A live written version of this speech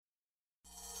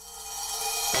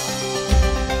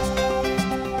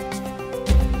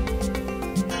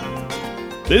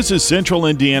This is Central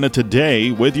Indiana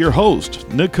Today with your host,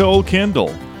 Nicole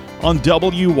Kendall, on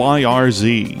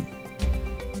WYRZ.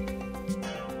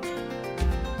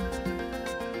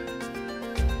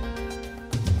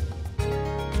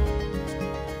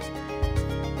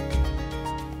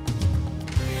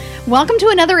 Welcome to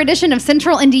another edition of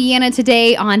Central Indiana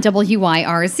Today on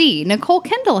WYRZ. Nicole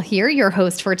Kendall here, your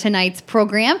host for tonight's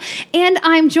program, and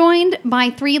I'm joined by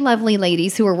three lovely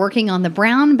ladies who are working on the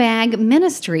Bag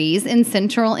Ministries in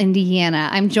Central Indiana.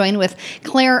 I'm joined with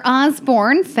Claire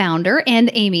Osborne, founder, and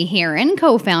Amy Herron,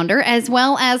 co-founder, as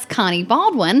well as Connie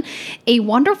Baldwin, a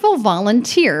wonderful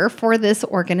volunteer for this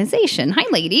organization. Hi,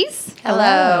 ladies.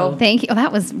 Hello. Thank you. Oh,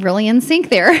 that was really in sync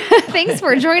there. Thanks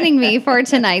for joining me for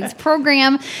tonight's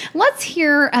program. Let's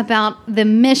hear about the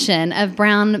mission of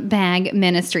Bag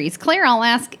Ministries. Claire, I'll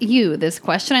ask you this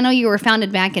question. I know you were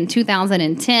founded back in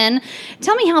 2010.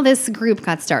 Tell me how this group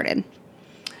got started.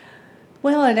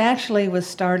 Well, it actually was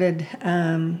started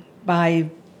by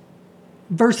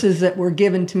verses that were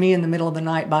given to me in the middle of the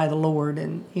night by the Lord,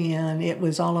 and it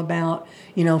was all about,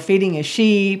 feeding a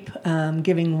sheep,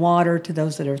 giving water to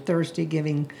those that are thirsty,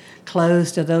 giving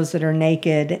clothes to those that are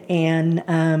naked, and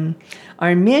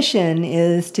our mission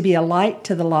is to be a light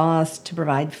to the lost, to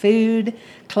provide food,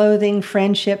 clothing,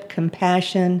 friendship,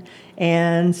 compassion,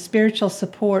 and spiritual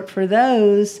support for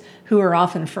those who are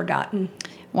often forgotten.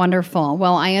 Wonderful.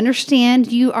 Well, I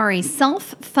understand you are a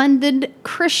self-funded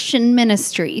Christian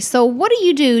ministry. So what do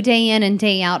you do day in and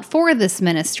day out for this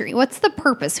ministry? What's the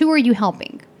purpose? Who are you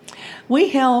helping? We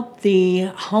help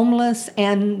the homeless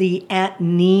and the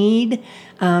at-need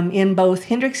in both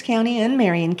Hendricks County and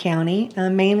Marion County,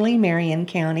 mainly Marion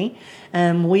County.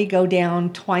 We go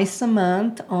down twice a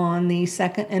month on the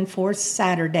second and fourth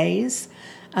Saturdays.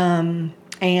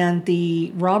 And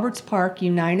the Roberts Park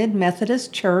United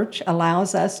Methodist Church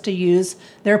allows us to use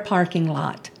their parking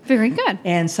lot. Very good.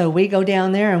 And so we go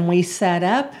down there and we set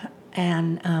up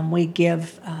and we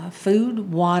give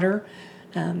food, water,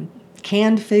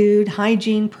 canned food,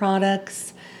 hygiene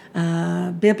products,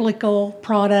 biblical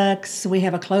products. We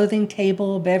have a clothing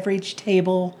table, beverage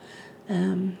table.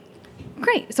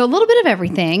 Great. So a little bit of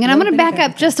everything. And I'm going to back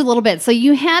up just a little bit. So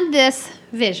you had this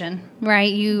vision,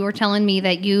 right? You were telling me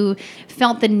that you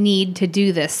felt the need to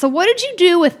do this. So what did you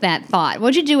do with that thought?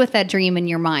 What did you do with that dream in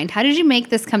your mind? How did you make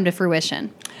this come to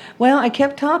fruition? Well, I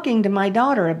kept talking to my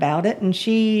daughter about it, and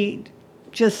she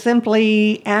just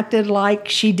simply acted like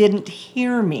she didn't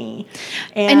hear me.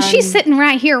 And she's sitting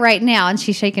right here right now, and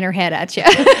she's shaking her head at you.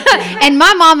 And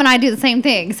my mom and I do the same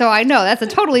thing, so I know that's a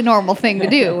totally normal thing to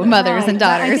do with mothers and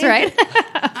daughters, right?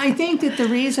 I think that the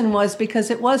reason was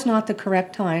because it was not the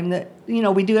correct time, that,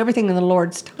 we do everything in the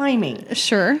Lord's timing.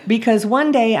 Sure. Because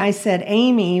one day I said,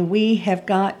 Amy, we have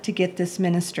got to get this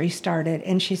ministry started.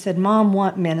 And she said, Mom,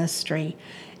 what ministry?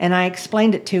 And I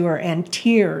explained it to her, and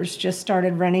tears just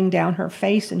started running down her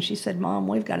face. And she said, Mom,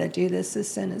 we've got to do this as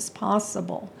soon as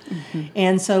possible. Mm-hmm.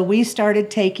 And so we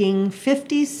started taking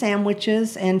 50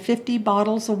 sandwiches and 50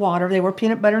 bottles of water. They were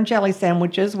peanut butter and jelly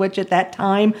sandwiches, which at that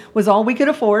time was all we could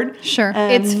afford. Sure.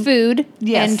 It's food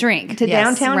and drink. To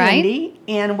downtown Indy.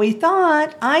 And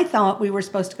I thought we were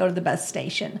supposed to go to the bus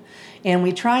station. And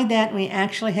we tried that, and we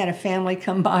actually had a family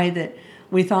come by that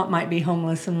we thought might be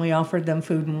homeless, and we offered them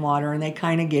food and water, and they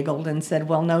kind of giggled and said,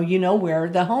 well, no, you know where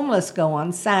the homeless go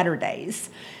on Saturdays.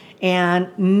 And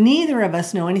neither of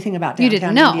us know anything about downtown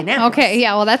Indianapolis. You didn't know. Okay,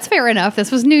 yeah, well, that's fair enough.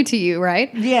 This was new to you,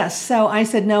 right? Yes, so I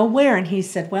said, no, where? And he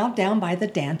said, well, down by the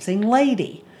Dancing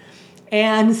Lady.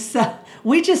 And so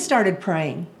we just started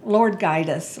praying, Lord, guide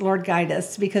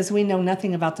us, because we know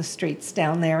nothing about the streets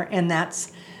down there, and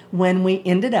that's when we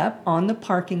ended up on the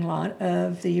parking lot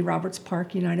of the Roberts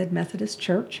Park United Methodist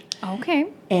Church. Okay.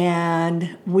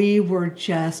 And we were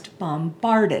just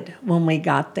bombarded when we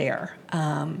got there.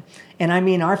 And I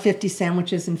mean, our 50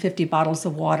 sandwiches and 50 bottles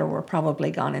of water were probably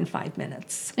gone in 5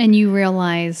 minutes. And you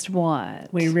realized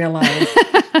what? We realized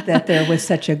that there was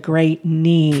such a great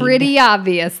need. Pretty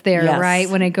obvious there, yes. right?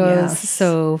 When it goes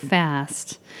so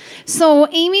fast. So,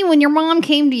 Amy, when your mom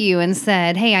came to you and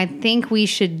said, hey, I think we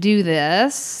should do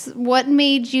this, what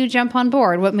made you jump on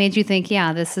board? What made you think,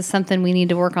 yeah, this is something we need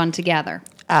to work on together?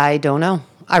 I don't know.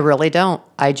 I really don't.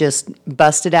 I just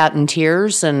busted out in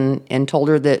tears and told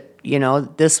her that,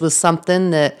 this was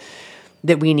something that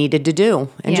we needed to do.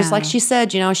 And just like she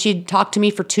said, she'd talked to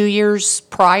me for 2 years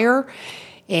prior,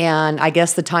 and I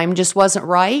guess the time just wasn't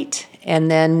right.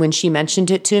 And then when she mentioned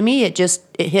it to me, it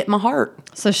hit my heart.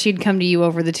 So she'd come to you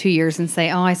over the 2 years and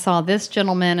say, oh, I saw this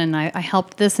gentleman and I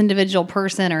helped this individual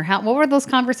person, or what were those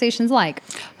conversations like?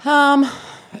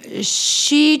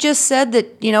 She just said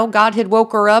that, God had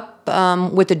woke her up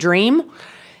with a dream,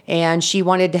 and she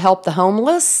wanted to help the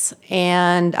homeless.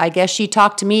 And I guess she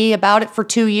talked to me about it for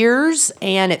 2 years,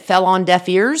 and it fell on deaf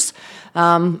ears.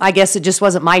 I guess it just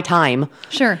wasn't my time.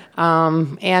 Sure.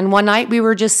 And one night we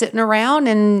were just sitting around,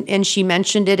 and she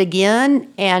mentioned it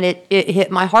again, and it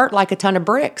hit my heart like a ton of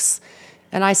bricks.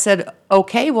 And I said,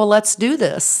 okay, well, let's do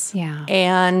this. Yeah.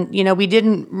 And, we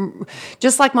didn't,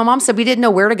 just like my mom said, we didn't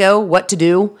know where to go, what to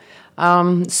do.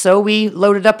 So we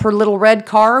loaded up her little red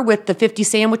car with the 50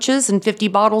 sandwiches and 50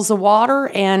 bottles of water,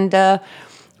 and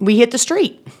we hit the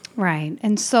street. Right.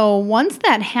 And so once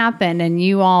that happened and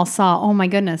you all saw, oh my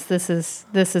goodness, this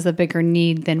is a bigger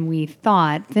need than we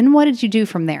thought, then what did you do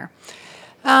from there?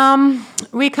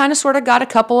 We kind of sort of got a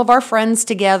couple of our friends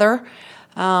together,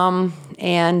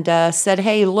 and said,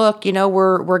 hey, look,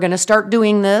 we're going to start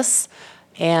doing this.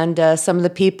 And some of the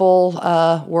people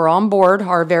were on board.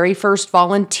 Our very first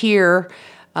volunteer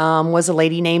was a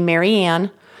lady named Mary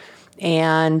Ann.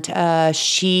 And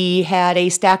she had a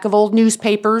stack of old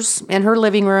newspapers in her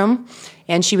living room,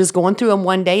 and she was going through them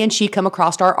one day, and she come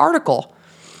across our article.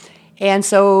 And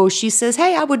so she says,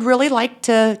 hey, I would really like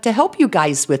to help you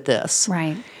guys with this.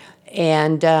 Right.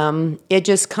 And it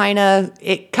just kind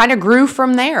of grew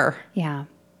from there. Yeah.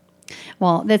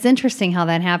 Well, that's interesting how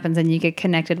that happens, and you get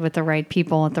connected with the right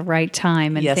people at the right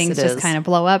time, and yes, things just kind of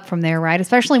blow up from there, right?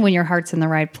 Especially when your heart's in the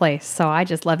right place. So I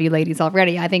just love you ladies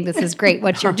already. I think this is great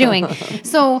what you're doing.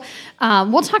 So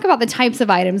we'll talk about the types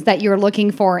of items that you're looking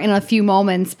for in a few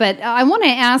moments, but I want to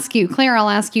ask you, Claire, I'll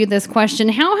ask you this question.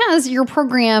 How has your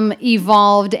program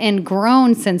evolved and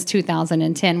grown since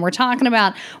 2010? We're talking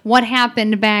about what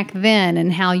happened back then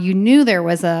and how you knew there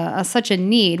was such a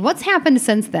need. What's happened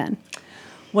since then?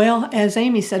 Well, as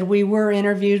Amy said, we were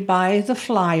interviewed by the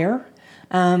Flyer.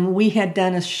 We had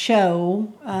done a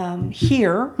show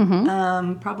here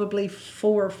probably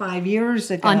 4 or 5 years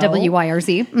ago. On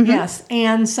WYRZ. Mm-hmm. Yes.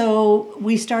 And so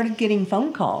we started getting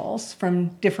phone calls from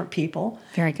different people.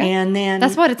 Very good. And then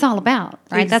that's what it's all about,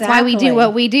 right? Exactly. That's why we do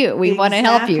what we do. We want to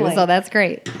help you. So that's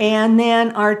great. And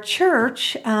then our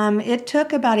church, it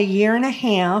took about a year and a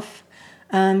half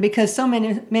because so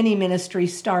many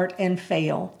ministries start and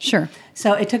fail. Sure.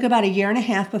 So it took about a year and a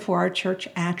half before our church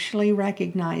actually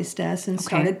recognized us and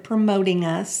started promoting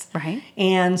us. Right.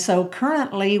 And so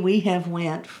currently we have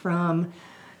went from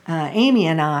Amy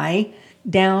and I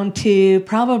down to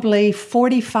probably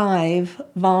 45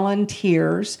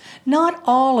 volunteers, not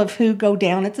all of who go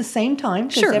down at the same time,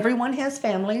 because everyone has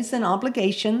families and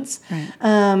obligations.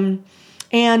 Right.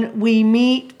 And we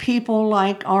meet people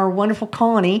like our wonderful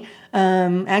Connie.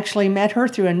 Actually met her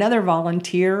through another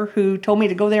volunteer who told me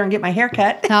to go there and get my hair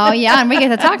cut. Oh, yeah, and we get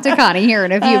to talk to Connie here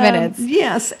in a few minutes.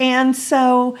 Yes, and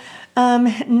so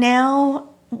now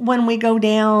when we go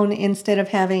down, instead of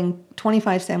having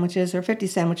 25 sandwiches or 50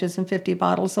 sandwiches and 50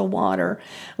 bottles of water,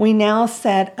 we now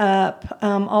set up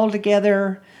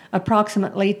altogether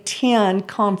approximately 10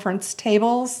 conference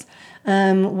tables.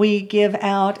 We give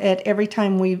out at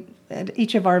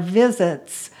each of our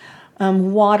visits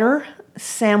water,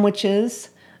 sandwiches,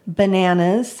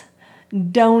 bananas,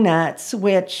 donuts,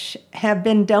 which have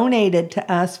been donated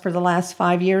to us for the last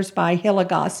 5 years by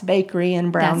Hilligoss Bakery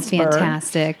in Brownsburg. That's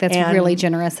fantastic. That's really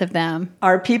generous of them.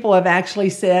 Our people have actually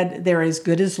said they're as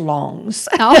good as Longs.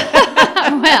 Oh,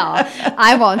 well,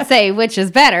 I won't say which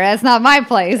is better. That's not my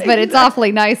place, but it's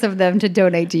awfully nice of them to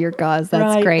donate to your cause.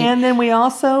 That's great. And then we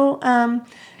also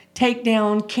take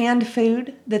down canned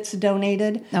food that's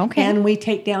donated. Okay. And we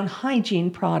take down hygiene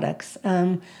products.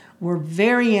 We're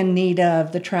very in need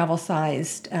of the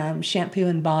travel-sized shampoo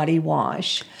and body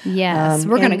wash. Yes,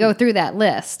 we're going to go through that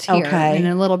list here in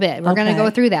a little bit. We're going to go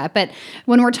through that. But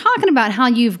when we're talking about how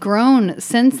you've grown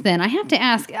since then, I have to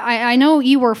ask, I know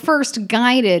you were first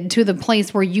guided to the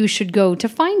place where you should go to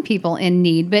find people in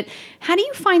need, but how do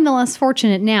you find the less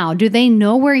fortunate now? Do they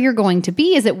know where you're going to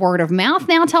be? Is it word of mouth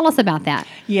now? Tell us about that.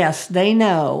 Yes, they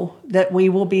know that we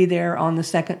will be there on the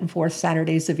second and fourth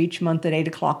Saturdays of each month at 8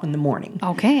 o'clock in the morning.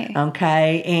 Okay.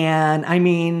 And I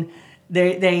mean,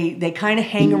 they kind of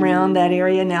hang around that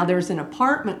area. Now there's an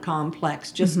apartment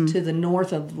complex just to the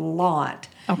north of the lot.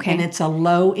 Okay. And it's a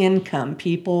low income.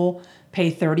 People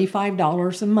pay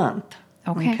 $35 a month.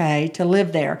 Okay, to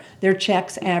live there. Their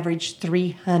checks average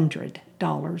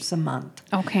 $300 a month.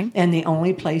 Okay. And the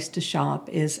only place to shop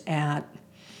is at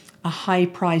a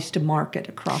high-priced market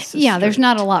across the street. Yeah, there's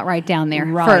not a lot right down there.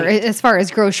 Right. As far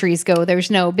as groceries go,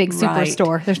 there's no big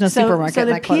superstore. There's no supermarket so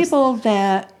the that close. people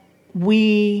that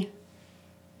we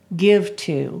give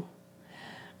to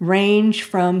range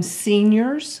from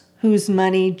seniors whose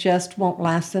money just won't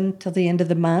last them till the end of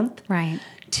the month, right,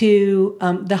 to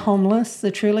the homeless, the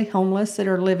truly homeless that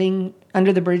are living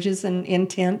under the bridges and in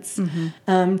tents,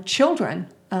 children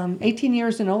 18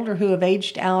 years and older who have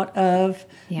aged out of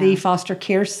the foster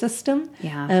care system.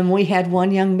 Yeah. We had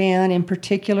one young man in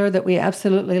particular that we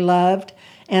absolutely loved.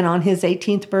 And on his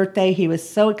 18th birthday, he was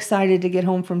so excited to get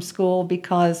home from school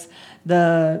because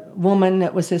the woman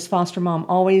that was his foster mom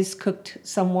always cooked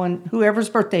someone, whoever's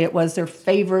birthday it was, their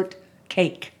favorite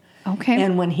cake. Okay.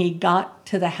 And when he got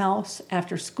to the house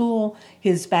after school,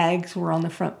 his bags were on the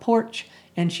front porch,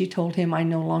 and she told him, "I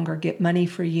no longer get money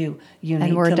for you. You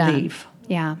need to leave."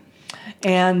 Yeah.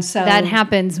 And so that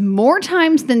happens more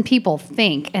times than people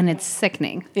think, and it's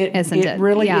sickening, isn't it? It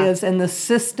really is. And the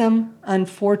system,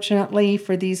 unfortunately,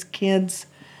 for these kids,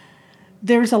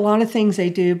 there's a lot of things they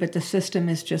do, but the system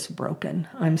is just broken.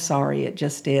 I'm sorry, it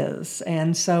just is.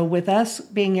 And so with us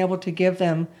being able to give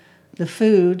them the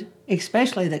food,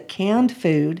 especially the canned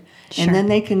food, and then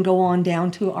they can go on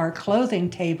down to our clothing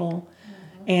table,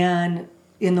 and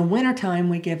in the wintertime,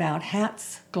 we give out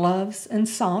hats, gloves, and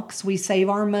socks. We save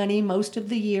our money most of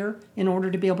the year in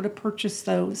order to be able to purchase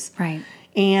those. Right.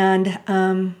 And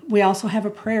we also have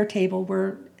a prayer table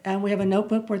where we have a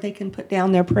notebook where they can put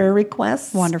down their prayer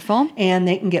requests. Wonderful. And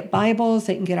they can get Bibles,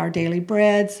 they can get our daily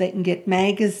breads, they can get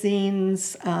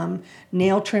magazines,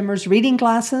 nail trimmers, reading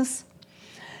glasses.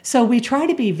 So we try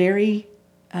to be very...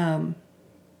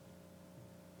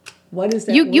 what is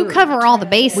that You word? cover all the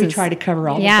bases. We try to cover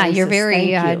all the bases. Yeah, you're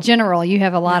very Thank you. general. You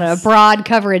have a lot of broad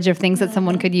coverage of things that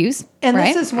someone could use. And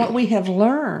right? this is what we have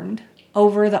learned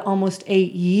over the almost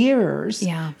 8 years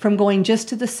from going just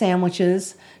to the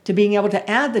sandwiches to being able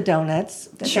to add the donuts.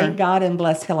 Thank God and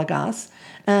bless Hillegas.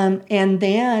 And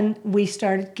then we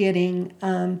started getting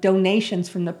donations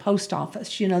from the post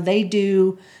office. You know, they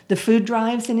do the food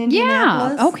drives in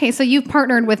Indianapolis. Yeah. Okay, so you've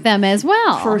partnered with them as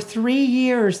well. For 3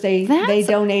 years, they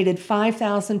donated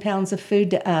 5,000 pounds of food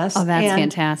to us. Oh, that's and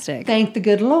fantastic. Thank the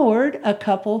good Lord, a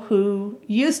couple who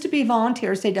used to be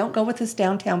volunteers, they don't go with us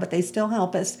downtown, but they still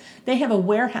help us. They have a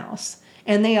warehouse,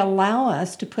 and they allow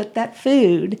us to put that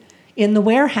food in the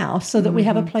warehouse so that we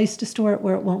have a place to store it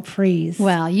where it won't freeze.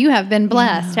 Well, you have been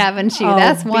blessed, haven't you? Oh,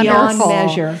 That's wonderful. beyond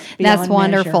measure. That's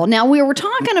wonderful. Now, we were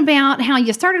talking about how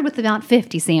you started with about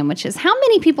 50 sandwiches. How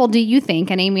many people do you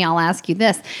think, and Amy, I'll ask you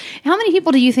this, how many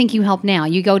people do you think you help now?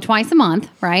 You go twice a month,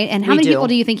 right? And how many people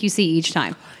do you think you see each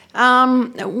time?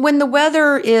 When the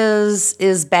weather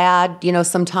is bad, you know,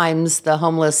 sometimes the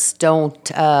homeless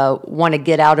don't want to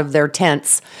get out of their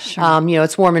tents. Sure. You know,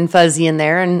 it's warm and fuzzy in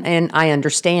there, and I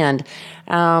understand.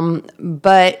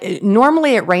 But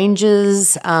normally it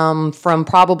ranges from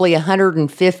probably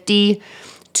 150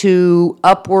 to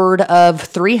upward of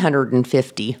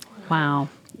 350. Wow.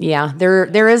 Yeah,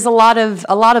 there is a lot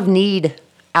of need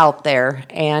out there,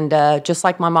 and just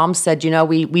like my mom said, you know,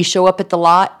 we show up at the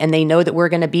lot and they know that we're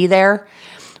going to be there.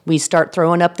 We start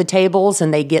throwing up the tables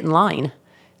and they get in line,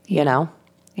 you know.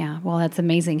 Yeah, well, that's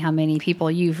amazing how many people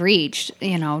you've reached,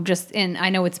 you know, just in, I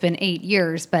know it's been 8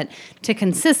 years, but to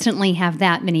consistently have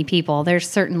that many people, there's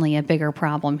certainly a bigger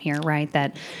problem here, right,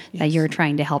 that you're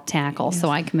trying to help tackle. So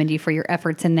I commend you for your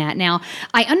efforts in that. Now,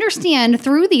 I understand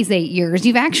through these 8 years,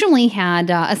 you've actually had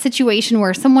a situation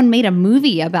where someone made a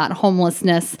movie about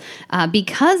homelessness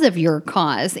because of your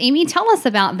cause. Amy, tell us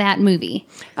about that movie.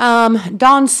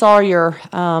 Don Sawyer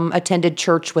attended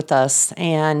church with us,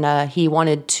 and he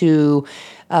wanted to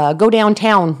go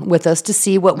downtown with us to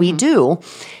see what we do.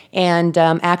 And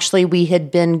actually, we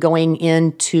had been going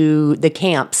into the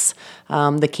camps.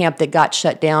 The camp that got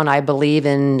shut down, I believe,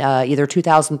 in either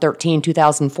 2013,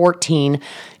 2014,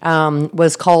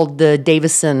 was called the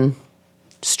Davison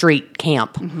Street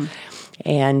Camp.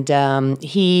 And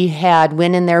he had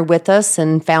went in there with us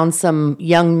and found some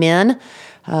young men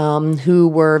who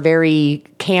were very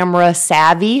camera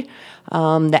savvy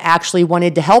that actually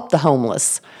wanted to help the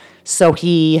homeless. So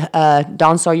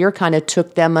Don Sawyer kind of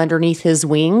took them underneath his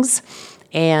wings,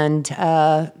 and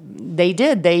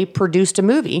they produced a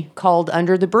movie called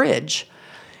Under the Bridge.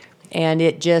 And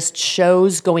it just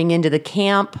shows going into the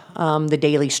camp, the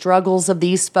daily struggles of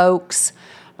these folks,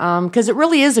 because it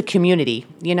really is a community.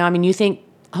 You know, I mean, you think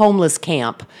homeless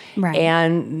camp, right,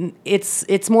 and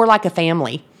it's more like a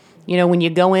family. You know, when you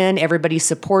go in, everybody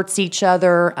supports each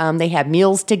other. They have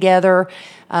meals together.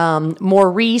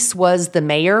 Maurice was the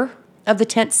mayor of the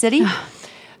tent city.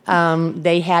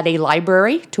 They had a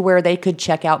library to where they could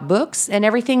check out books, and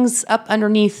everything's up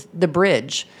underneath the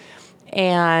bridge.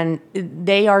 And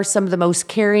they are some of the most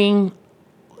caring,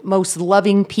 most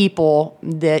loving people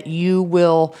that you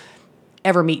will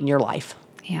ever meet in your life.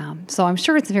 Yeah, so I'm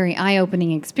sure it's a very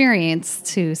eye-opening experience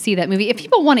to see that movie. If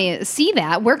people want to see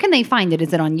that, where can they find it?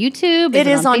 Is it on YouTube? It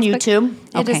is on Facebook?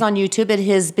 YouTube. It is on YouTube. It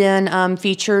has been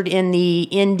featured in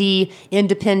the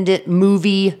independent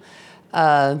movie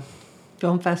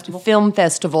Film festival. Film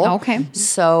festival. Okay.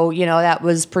 So, that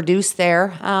was produced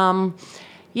there.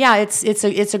 Yeah,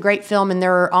 it's a great film, and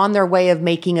they're on their way of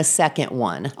making a second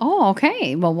one. Oh,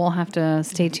 okay. Well, we'll have to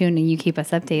stay tuned and you keep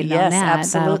us updated on Yes, that.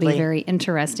 absolutely. That'll be very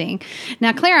interesting.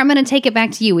 Now, Claire, I'm going to take it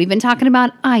back to you. We've been talking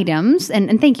about items,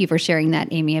 and thank you for sharing that,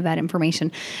 Amy, of that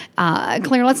information.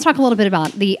 Claire, let's talk a little bit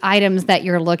about the items that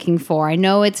you're looking for. I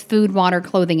know it's food, water,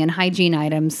 clothing, and hygiene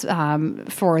items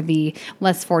for the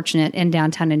less fortunate in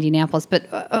downtown Indianapolis,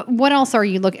 but what else are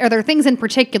you looking? Are there things in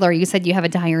particular you said you have a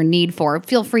dire need for?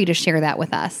 Feel free to share that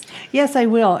with us. Yes, I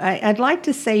will. I'd like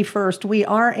to say first, we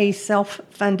are a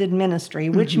self-funded ministry,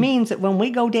 which means that when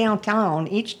we go downtown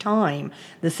each time,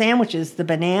 the sandwiches, the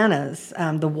bananas,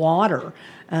 the water,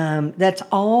 that's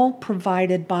all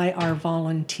provided by our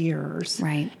volunteers.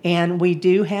 Right. And we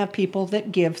do have people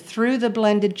that give through the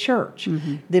Blended Church.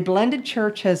 The Blended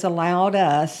Church has allowed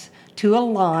us to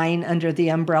align under the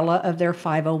umbrella of their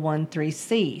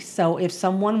 501(c). So if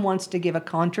someone wants to give a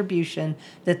contribution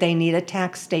that they need a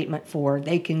tax statement for,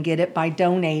 they can get it by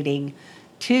donating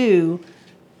to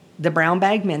the Brown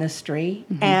Bag Ministry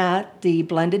at the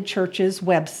Blended Church's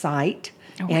website.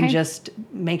 Okay. And just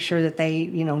make sure that they,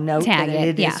 note Tag that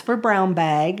it yeah. is for Brown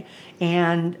Bag.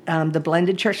 And the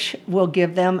Blended Church will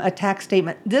give them a tax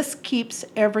statement. This keeps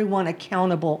everyone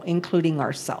accountable, including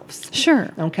ourselves.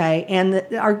 Sure. Okay. And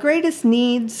our greatest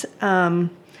needs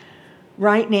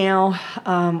right now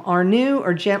are new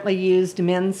or gently used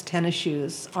men's tennis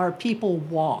shoes. Our people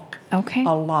walk Okay.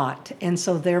 a lot. And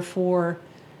so therefore,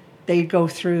 they go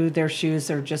through their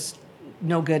shoes are just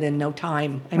no good in no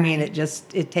time. I mean, it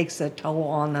takes a toll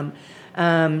on them.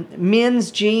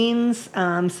 Men's jeans,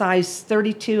 size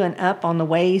 32 and up on the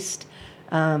waist,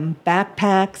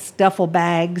 backpacks, duffel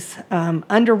bags,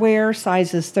 underwear,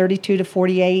 sizes 32 to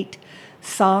 48,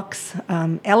 socks,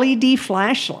 LED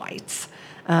flashlights.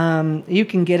 You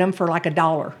can get them for like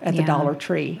 $1 at the Dollar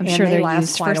Tree. I'm and sure they they're last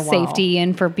used quite for a while. safety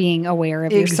and for being aware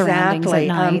of your surroundings at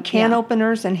night. Can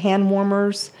openers and hand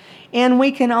warmers. And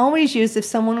we can always use, if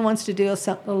someone wants to do a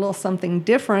little something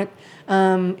different,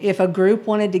 if a group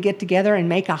wanted to get together and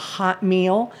make a hot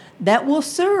meal that will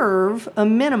serve a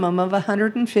minimum of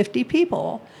 150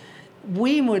 people,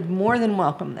 we would more than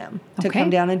welcome them to come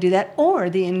down and do that. Or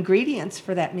the ingredients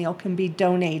for that meal can be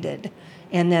donated,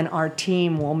 and then our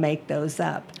team will make those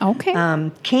up. Okay.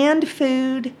 Canned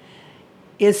food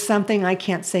is something I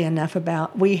can't say enough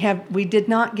about. We did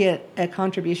not get a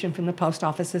contribution from the post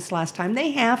office this last time.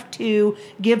 They have to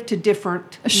give to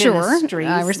different ministries.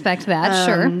 I respect that.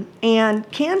 Sure.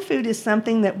 And canned food is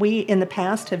something that we in the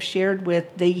past have shared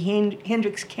with the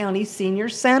Hendricks County Senior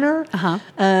Center.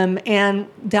 And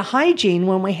the hygiene,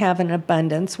 when we have an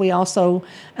abundance, we also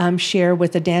share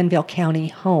with the Danville County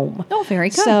Home. Oh, very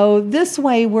good. So this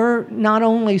way, we're not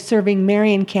only serving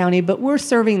Marion County, but we're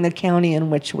serving the county in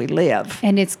which we live.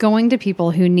 And it's going to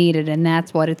people who need it, and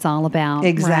that's what it's all about.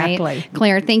 Exactly. Right?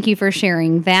 Claire, thank you for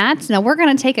sharing that. Now, we're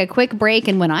going to take a quick break,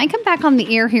 and when I come back on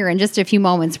the air here in just a few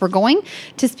moments, we're going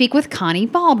to speak with Connie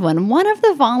Baldwin, one of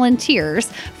the volunteers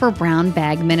for Brown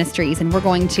Bag Ministries, and we're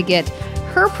going to get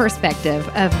her perspective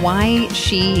of why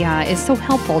she is so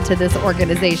helpful to this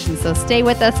organization. So stay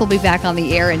with us. We'll be back on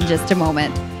the air in just a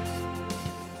moment.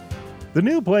 The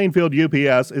new Plainfield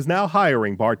UPS is now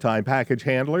hiring part-time package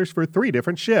handlers for 3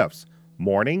 different shifts: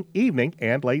 morning, evening,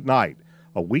 and late night.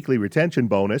 A weekly retention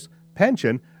bonus,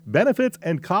 pension, benefits,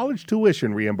 and college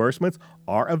tuition reimbursements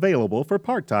are available for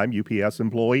part-time UPS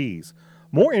employees.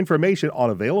 More information on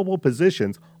available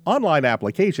positions, online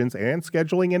applications, and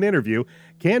scheduling an interview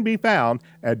can be found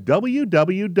at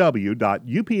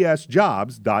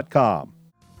www.upsjobs.com.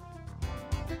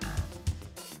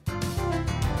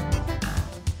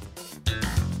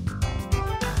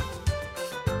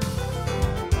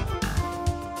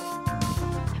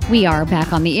 We are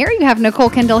back on the air. You have Nicole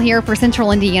Kendall here for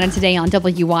Central Indiana Today on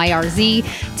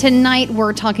WYRZ. Tonight,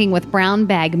 we're talking with Brown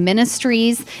Bag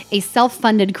Ministries, a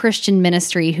self-funded Christian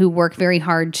ministry who work very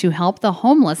hard to help the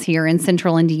homeless here in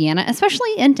Central Indiana, especially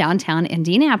in downtown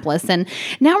Indianapolis. And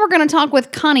now we're going to talk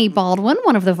with Connie Baldwin,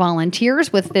 one of the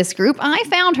volunteers with this group. I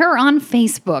found her on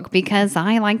Facebook because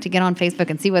I like to get on Facebook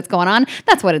and see what's going on.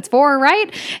 That's what it's for,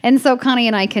 right? And so Connie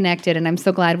and I connected, and I'm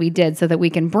so glad we did so that we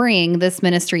can bring this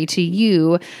ministry to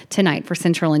you tonight for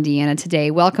Central Indiana Today.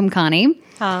 Welcome, Connie.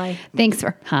 Hi. Thanks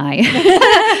for being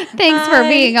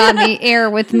on the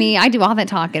air with me. I do all that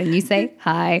talking and you say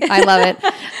hi. I love it.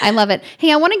 I love it.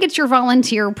 Hey, I want to get your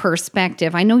volunteer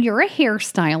perspective. I know you're a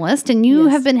hairstylist and you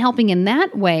have been helping in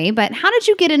that way, but how did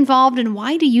you get involved and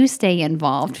why do you stay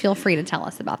involved? Feel free to tell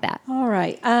us about that. All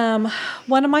right.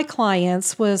 One of my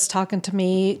clients was talking to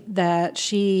me that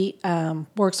she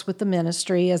works with the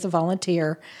ministry as a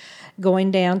volunteer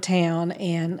going downtown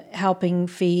and helping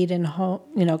feed and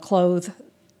clothe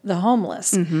the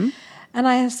homeless. And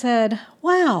I said,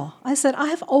 wow. I said,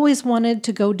 I've always wanted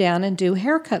to go down and do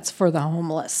haircuts for the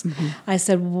homeless. I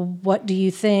said, well, what do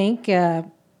you think?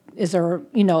 Is there,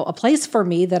 a place for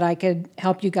me that I could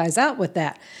help you guys out with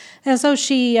that? And so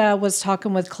she was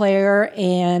talking with Claire,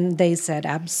 and they said,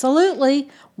 absolutely.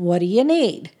 What do you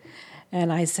need?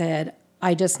 And I said,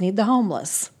 I just need the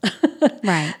homeless.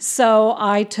 Right. So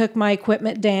I took my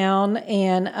equipment down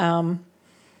and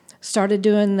started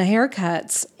doing the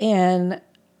haircuts, and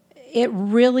it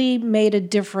really made a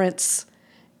difference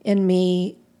in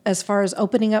me as far as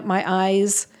opening up my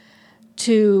eyes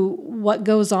to what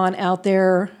goes on out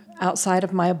there outside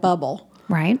of my bubble.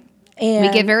 Right. And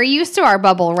we get very used to our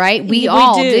bubble, right? We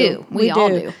all do. We all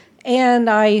do. And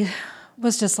I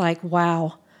was just like,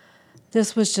 wow,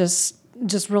 this was just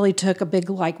really took a big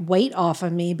weight off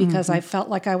of me, because I felt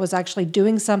like I was actually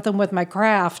doing something with my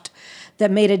craft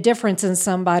that made a difference in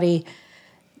somebody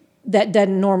that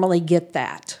doesn't normally get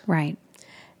that. Right.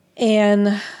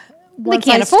 And once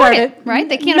they can't I afford started, it, right?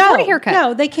 They can't afford a haircut.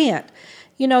 No, they can't.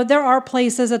 There are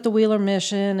places at the Wheeler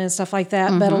Mission and stuff like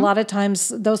that, but a lot of times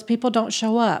those people don't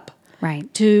show up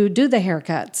to do the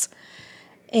haircuts.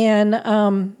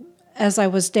 And as I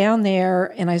was down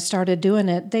there and I started doing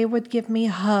it, they would give me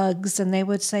hugs and they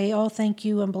would say, oh, thank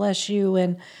you and bless you.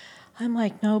 And I'm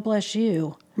like, no, bless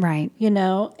you. Right.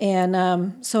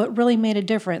 And so it really made a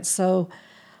difference. So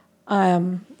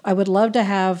I would love to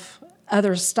have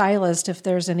other stylists, if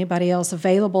there's anybody else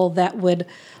available that would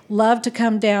love to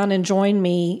come down and join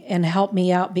me and help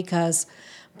me out, because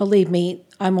believe me,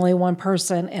 I'm only one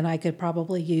person and I could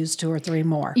probably use 2 or 3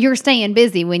 more. You're staying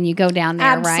busy when you go down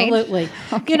there, right? Absolutely.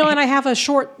 Okay. And I have a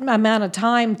short amount of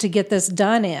time to get this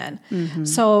done in.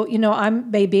 So, I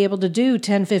may be able to do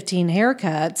 10, 15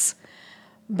 haircuts,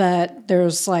 but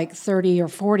there's 30 or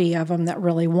 40 of them that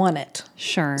really want it.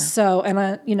 Sure. So,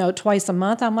 and twice a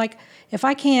month, I'm like, if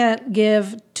I can't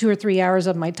give 2 or 3 hours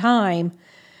of my time,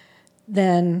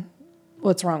 then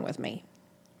what's wrong with me?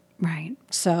 Right.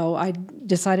 So I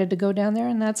decided to go down there,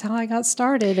 and that's how I got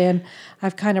started. And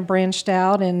I've kind of branched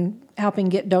out and helping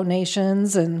get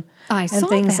donations and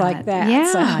things like that.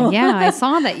 Yeah, I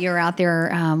saw that you're out there,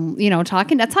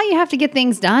 talking. That's how you have to get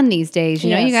things done these days.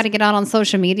 You got to get out on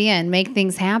social media and make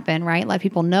things happen, right? Let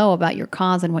people know about your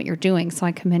cause and what you're doing. So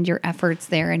I commend your efforts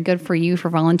there, and good for you for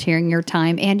volunteering your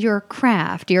time and your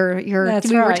craft. We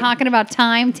were talking about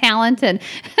time, talent, and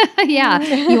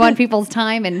you want people's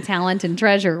time and talent and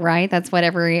treasure, right? That's what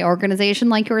every organization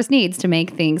like yours needs to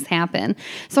make things happen.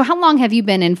 So how long have you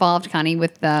been involved, Connie,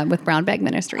 with Brown Bag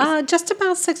Ministries? Just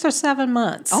about 6 or 7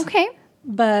 months. Okay.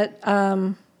 But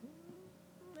I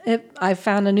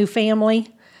found a new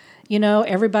family.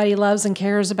 Everybody loves and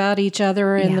cares about each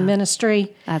other in the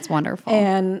ministry. That's wonderful.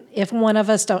 And if one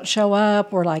of us don't show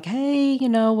up, we're like, hey,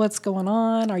 what's going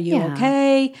on? Are you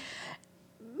okay?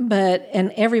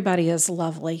 And everybody is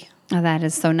lovely. Oh, that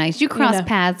is so nice. You cross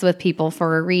paths with people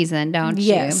for a reason, don't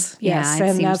you? Yes,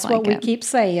 and that's what we keep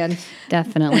saying.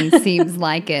 Definitely seems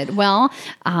like it. Well,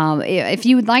 if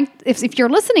you're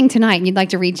listening tonight and you'd like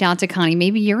to reach out to Connie,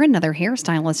 maybe you're another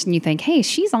hairstylist and you think, hey,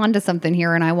 she's onto something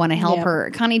here and I want to help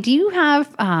her. Connie, do you have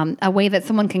a way that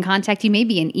someone can contact you?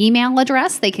 Maybe an email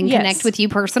address they can connect with you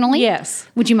personally? Yes.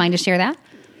 Would you mind to share that?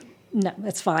 No,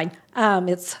 that's fine.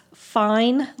 It's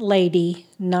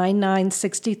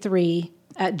finelady9963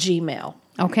 at Gmail.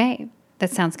 Okay. That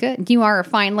sounds good. You are a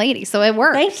fine lady, so it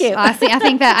works. Thank you. I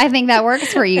think that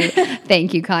works for you.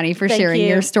 Thank you, Connie, for sharing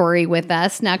your story with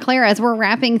us. Now, Claire, as we're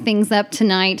wrapping things up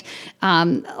tonight,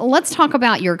 let's talk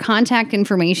about your contact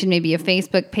information, maybe a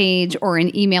Facebook page or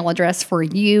an email address for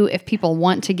you if people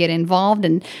want to get involved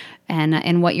and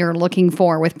what you're looking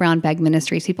for with Brown Bag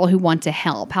Ministries, people who want to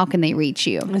help. How can they reach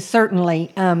you?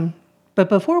 Certainly. But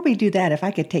before we do that, if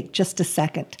I could take just a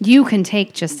second. You can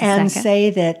take just a second. And say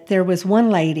that there was one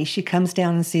lady, she comes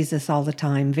down and sees us all the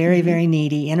time, very, very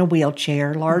needy, in a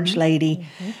wheelchair, large lady.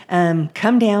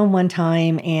 Come down one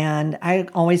time, and I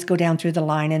always go down through the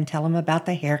line and tell them about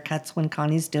the haircuts when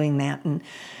Connie's doing that. And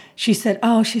she said,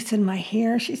 my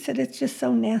hair, she said, it's just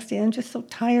so nasty. I'm just so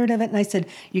tired of it. And I said,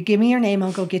 you give me your name,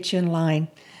 I'll go get you in line.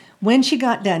 When she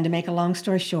got done, to make a long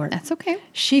story short, that's okay.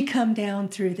 She come down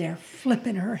through there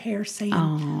flipping her hair saying,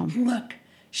 look,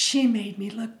 she made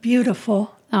me look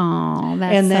beautiful. Oh,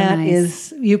 that's and that nice.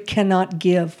 is, you cannot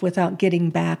give without getting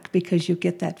back, because you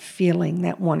get that feeling,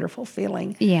 that wonderful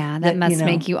feeling. Yeah, that must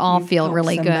make you all feel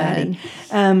really good.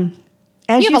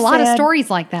 as You have a lot of said, stories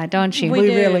like that, don't you? We do.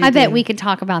 really I bet do. we could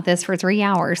talk about this for 3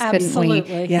 hours, couldn't we?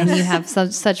 Absolutely. Yes. And you have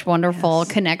such wonderful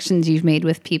connections you've made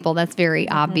with people. That's very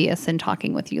obvious in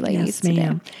talking with you ladies Yes, today.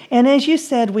 ma'am. And as you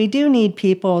said, we do need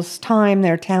people's time,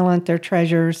 their talent, their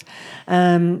treasures.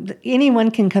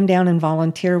 Anyone can come down and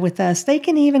volunteer with us. They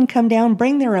can even come down,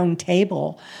 bring their own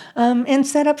table, and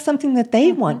set up something that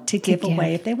they want to give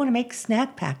away. If they want to make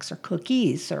snack packs or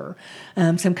cookies or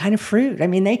some kind of fruit, I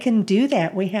mean, they can do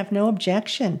that. We have no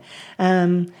objection.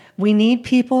 We need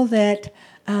people that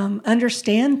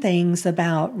understand things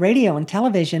about radio and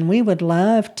television. We would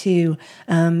love to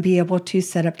be able to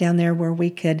set up down there where we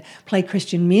could play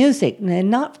Christian music, and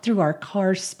not through our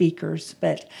car speakers,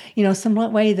 but some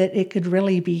way that it could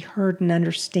really be heard and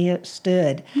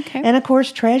understood. Okay. And of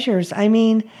course, treasures. I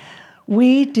mean,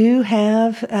 we do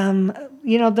have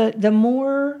the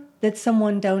more that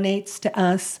someone donates to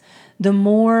us, the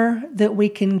more that we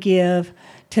can give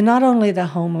to not only the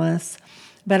homeless,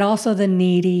 but also the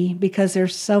needy, because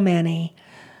there's so many.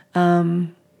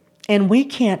 And we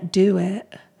can't do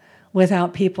it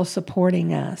without people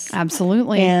supporting us.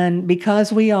 Absolutely. And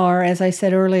because we are, as I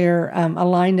said earlier,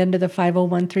 aligned under the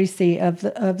 501(c)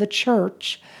 of the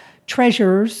church,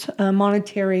 treasures,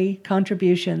 monetary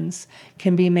contributions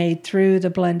can be made through the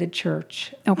Blended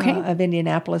Church of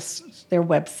Indianapolis, their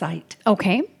website.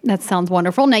 Okay, that sounds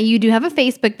wonderful. Now, you do have a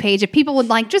Facebook page. If people would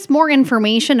like just more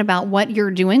information about what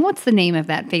you're doing, what's the name of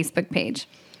that Facebook page?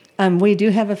 We do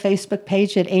have a Facebook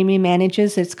page that Amy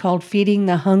manages. It's called Feeding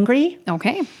the Hungry.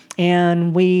 Okay.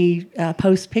 And we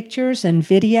post pictures and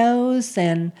videos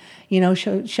and,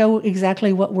 show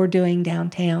exactly what we're doing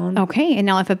downtown. Okay. And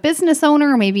now if a business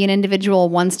owner or maybe an individual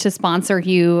wants to sponsor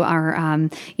you or,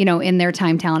 in their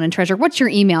time, talent, and treasure, what's your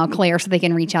email, Claire, so they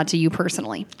can reach out to you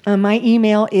personally? My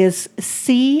email is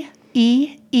CEE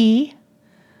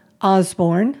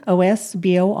Osborne,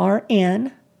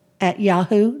 OSBORN,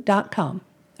 @yahoo.com.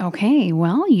 Okay,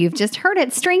 well, you've just heard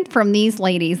it straight from these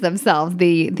ladies themselves,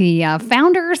 the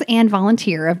founders and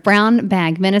volunteer of Brown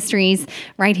Bag Ministries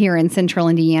right here in Central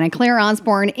Indiana. Claire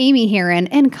Osborne, Amy Herron,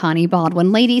 and Connie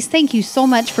Baldwin. Ladies, thank you so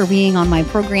much for being on my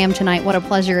program tonight. What a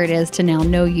pleasure it is to now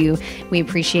know you. We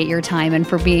appreciate your time and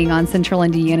for being on Central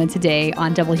Indiana Today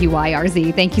on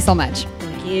WYRZ. Thank you so much.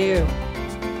 Thank you.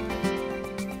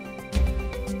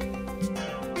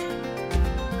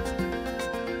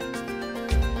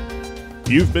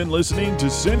 You've been listening to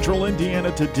Central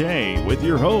Indiana Today with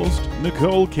your host,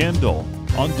 Nicole Kendall,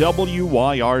 on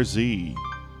WYRZ.